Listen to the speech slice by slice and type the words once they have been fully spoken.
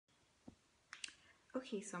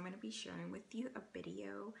Okay, so I'm going to be sharing with you a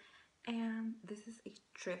video, and this is a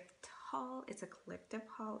thrift haul. It's a collective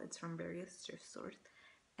haul. It's from various thrift stores,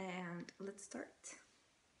 and let's start.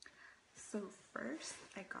 So first,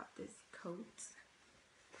 I got this coat,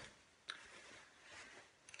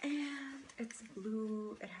 and it's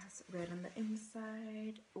blue. It has red on the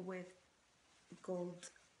inside with gold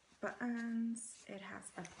buttons. It has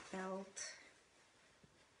a belt.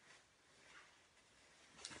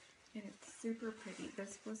 And it's super pretty.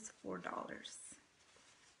 This was $4.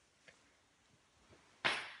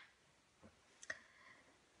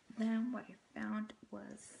 Then what I found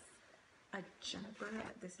was a jumper.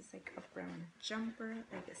 This is like a brown jumper,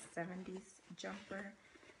 like a 70s jumper.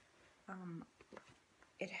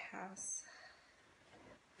 It has,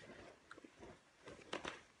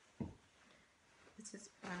 it's just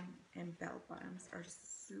brown, and bell bottoms are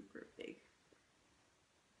super big.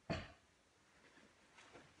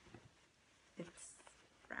 It's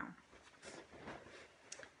brown.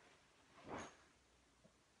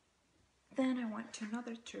 Then I went to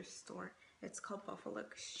another thrift store. It's called Buffalo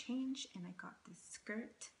Exchange, and I got this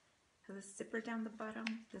skirt. It has a zipper down the bottom.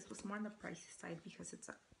 This was more on the pricey side because it's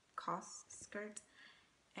a cost skirt,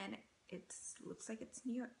 and it looks like it's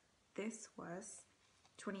new. This was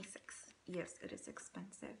 $26. Yes, it is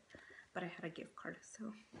expensive, but I had a gift card,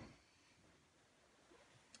 so.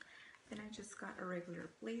 Then I just got a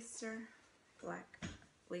regular blazer, black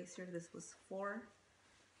blazer. This was $4.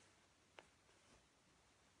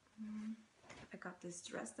 I got this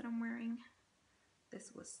dress that I'm wearing.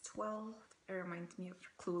 This was $12. It reminds me of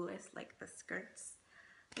Clueless, like the skirts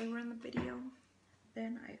they were in the video.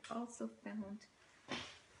 Then I also found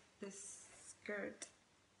this skirt,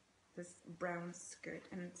 this brown skirt,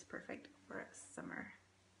 and it's perfect for summer.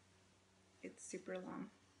 It's super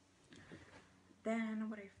long. Then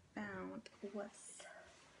what I found was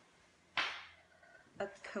a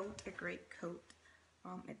coat, a gray coat.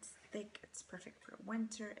 It's thick, it's perfect for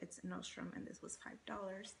winter. It's Nordstrom, and this was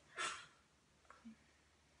 $5.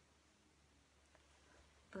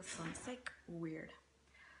 This one's like weird.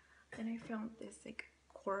 Then I found this like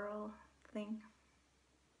coral thing.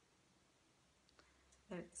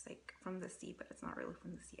 It's like from the sea, but it's not really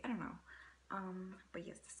from the sea. I don't know. But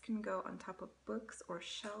yes, this can go on top of books or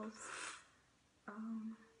shelves.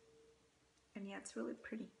 And yeah, it's really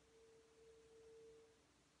pretty.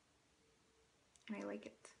 And I like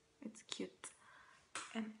it. It's cute.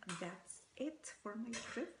 And that's it for my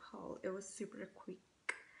thrift haul. It was super quick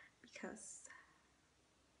because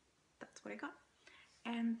that's what I got.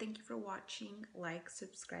 And thank you for watching. Like,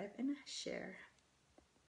 subscribe, and share.